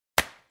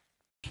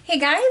Hey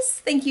guys,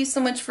 thank you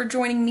so much for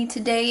joining me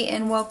today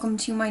and welcome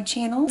to my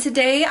channel.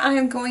 Today I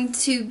am going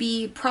to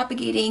be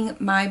propagating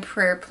my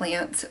prayer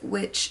plant,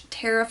 which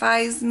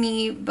terrifies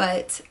me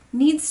but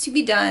needs to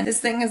be done. This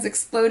thing is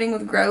exploding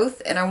with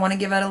growth and I want to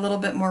give it a little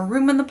bit more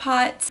room in the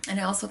pot, and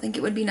I also think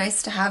it would be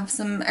nice to have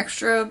some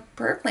extra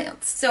prayer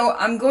plants. So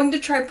I'm going to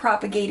try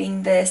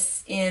propagating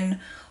this in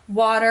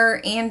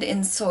water and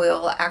in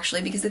soil,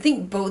 actually, because I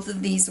think both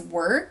of these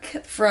work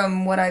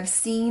from what I've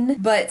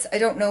seen, but I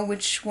don't know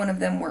which one of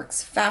them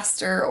works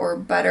faster or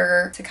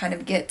better to kind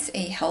of get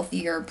a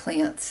healthier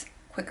plant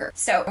quicker.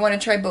 So I want to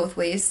try both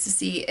ways to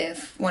see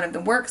if one of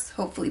them works.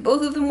 Hopefully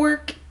both of them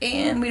work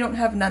and we don't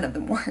have none of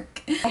them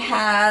work. I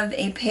have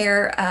a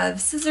pair of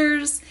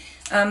scissors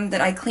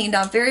that I cleaned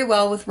off very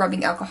well with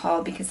rubbing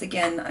alcohol because,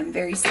 again, I'm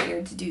very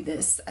scared to do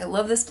this. I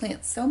love this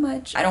plant so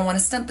much. I don't want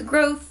to stunt the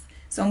growth.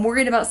 So I'm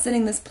worried about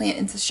sending this plant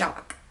into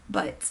shock,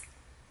 but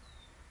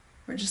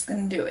we're just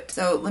gonna do it.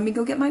 So let me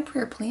go get my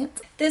prayer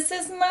plant. This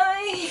is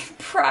my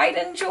pride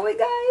and joy,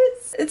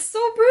 guys. It's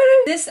so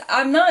pretty.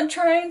 I'm not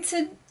trying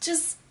to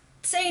just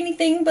say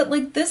anything, but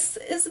like, this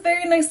is a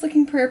very nice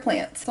looking prayer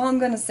plant. That's all I'm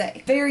gonna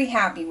say. Very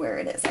happy where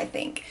it is, I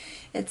think.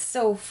 It's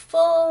so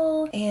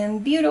full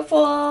and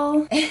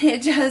beautiful.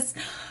 It just,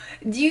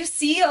 do you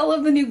see all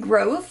of the new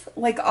growth?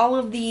 Like, all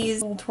of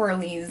these little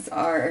twirlies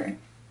are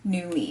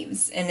new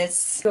leaves and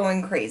it's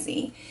going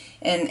crazy,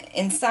 and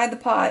inside the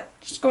pot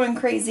just going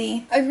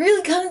crazy. I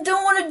really kind of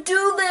don't want to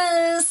do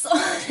this.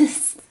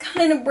 This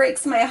kind of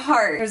breaks my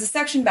heart. There's a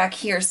section back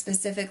here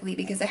specifically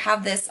because I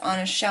have this on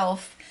a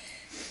shelf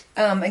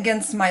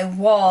against my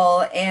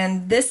wall,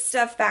 and this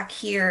stuff back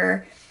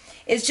here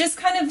is just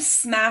kind of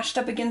smashed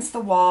up against the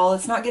wall.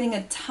 It's not getting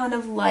a ton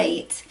of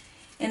light,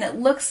 and it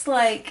looks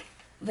like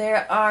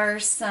there are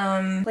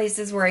some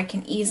places where I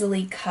can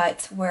easily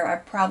cut where I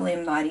probably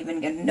am not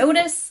even going to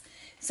notice,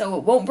 so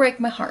it won't break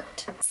my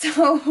heart.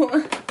 So,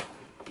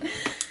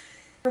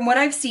 from what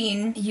I've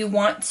seen, you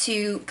want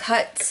to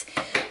cut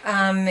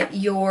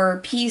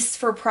your piece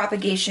for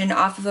propagation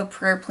off of a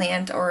prayer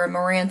plant or a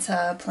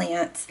maranta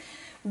plant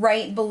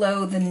right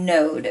below the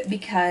node,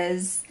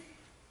 because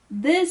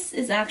this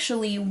is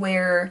actually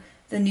where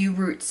the new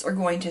roots are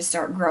going to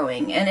start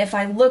growing. And if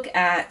I look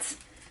at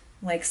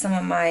like some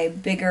of my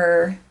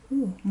bigger,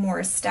 more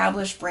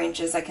established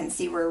branches, I can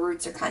see where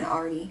roots are kind of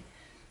already,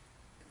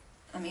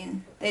 I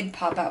mean, they'd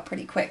pop out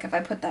pretty quick if I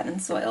put that in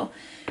soil.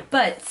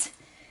 But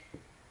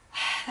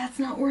that's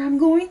not where I'm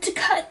going to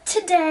cut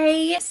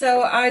today.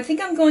 So I think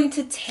I'm going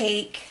to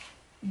take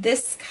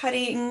this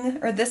cutting,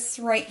 or this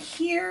right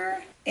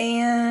here,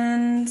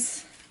 and I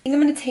think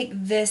I'm going to take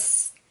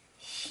this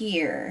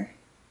here,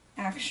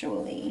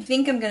 actually. I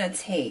think I'm going to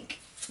take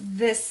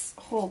this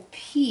whole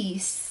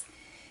piece,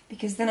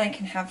 because then I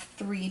can have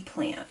 3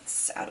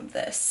 plants out of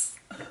this.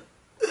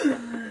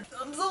 I'm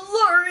so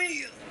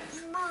sorry.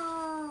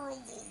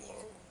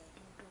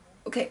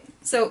 Okay,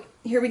 so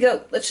here we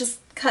go. Let's just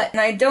cut.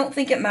 And I don't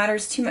think it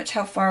matters too much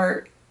how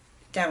far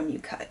down you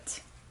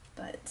cut,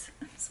 but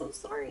I'm so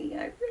sorry.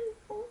 I really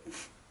won't.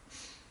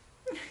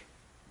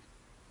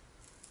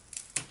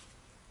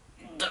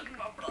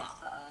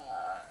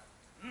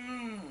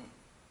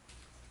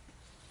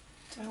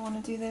 Do I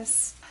want to do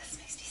this? This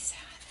makes me sad.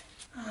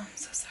 Oh, I'm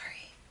so sorry.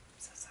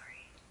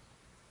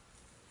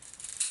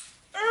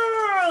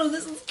 Oh,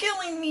 this is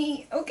killing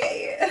me.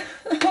 Okay,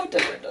 how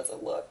different does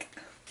it look?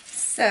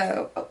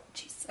 So, oh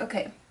jeez,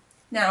 okay.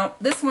 Now,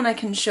 this one I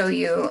can show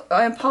you.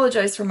 I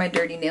apologize for my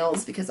dirty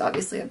nails because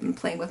obviously I've been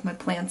playing with my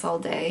plants all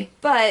day.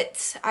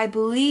 But I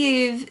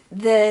believe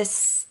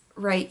this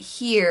right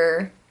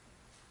here,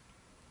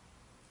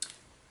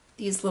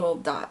 these little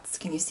dots,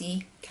 can you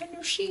see? Can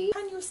you see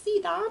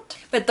that?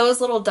 But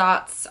those little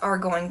dots are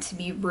going to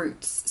be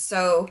roots.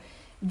 So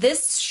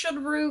this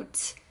should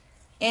root,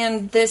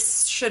 and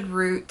this should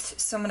root,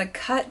 so I'm going to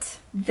cut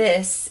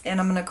this, and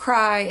I'm going to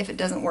cry if it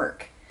doesn't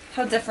work.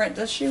 How different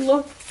does she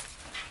look?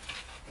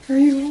 Are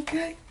you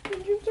okay?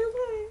 Did you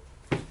survive?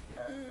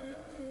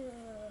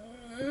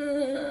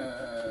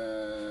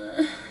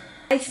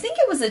 I think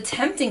it was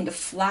attempting to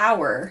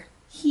flower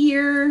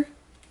here,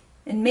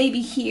 and maybe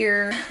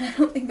here. I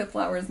don't think the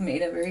flowers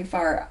made it very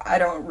far. I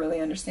don't really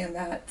understand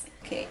that.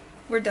 Okay,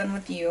 we're done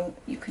with you.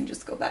 You can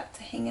just go back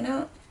to hanging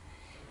out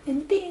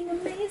and being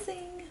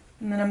amazing.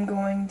 And then I'm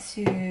going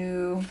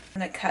to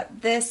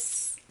cut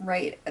this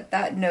right at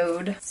that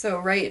node, so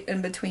right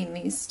in between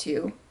these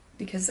two,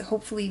 because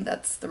hopefully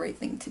that's the right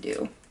thing to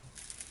do.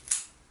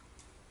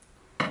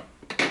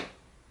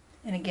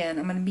 And again,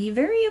 I'm going to be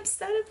very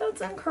upset if that's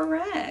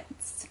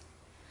incorrect.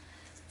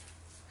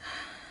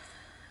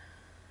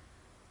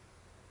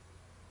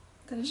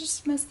 Did I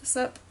just mess this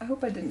up? I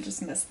hope I didn't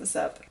just mess this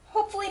up.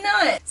 Hopefully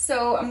not!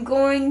 So I'm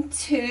going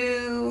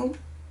to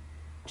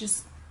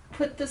just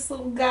put this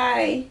little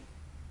guy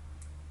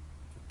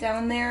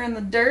down there in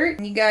the dirt.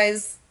 And you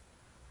guys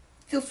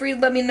feel free to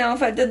let me know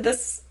if I did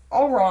this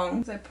all wrong,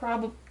 because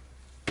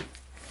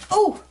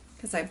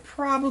I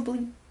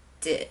probably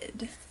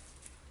did.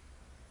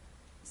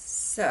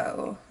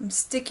 So I'm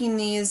sticking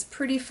these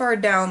pretty far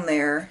down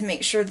there to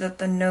make sure that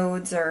the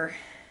nodes are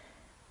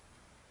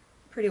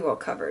pretty well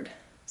covered.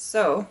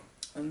 So,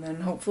 and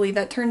then hopefully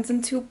that turns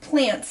into a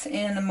plant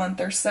in a month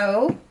or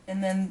so.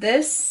 And then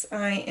this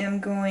I am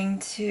going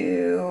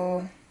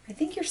to, I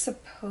think you're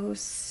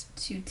supposed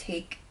to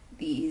take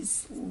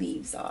these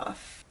leaves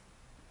off.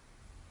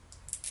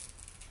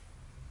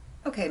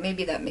 Okay,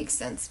 maybe that makes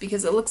sense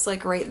because it looks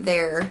like right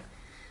there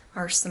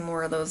are some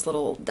more of those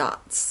little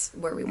dots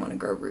where we want to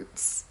grow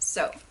roots.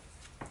 So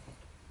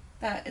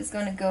that is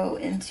going to go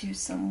into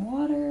some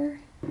water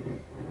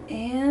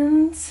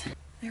and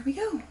there we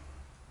go.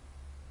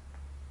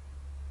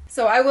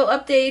 So I will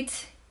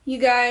update you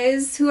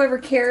guys, whoever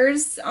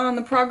cares, on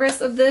the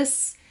progress of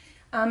this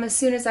as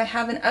soon as I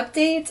have an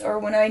update or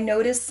when I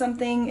notice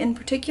something in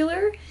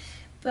particular.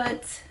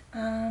 But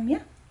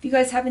yeah, if you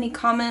guys have any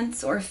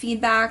comments or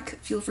feedback,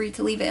 feel free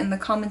to leave it in the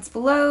comments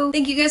below.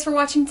 Thank you guys for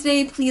watching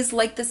today. Please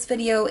like this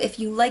video if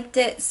you liked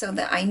it so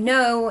that I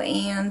know,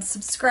 and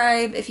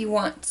subscribe if you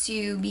want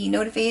to be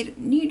notified.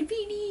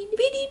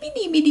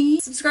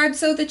 Subscribe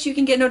so that you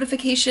can get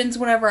notifications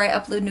whenever I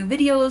upload new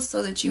videos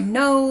so that you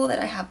know that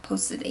I have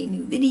posted a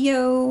new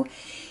video.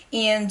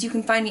 And you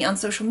can find me on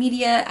social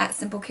media at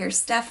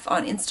SimpleCareSteph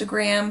on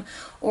Instagram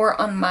or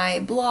on my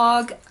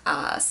blog,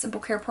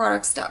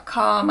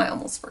 simplecareproducts.com. I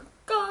almost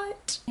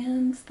forgot.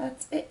 And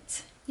that's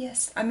it.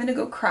 Yes, I'm gonna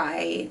go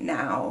cry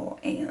now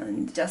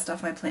and dust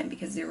off my plant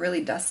because they're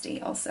really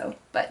dusty also.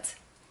 But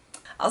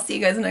I'll see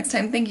you guys next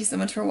time. Thank you so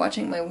much for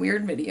watching my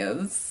weird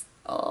videos.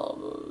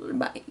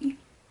 Bye.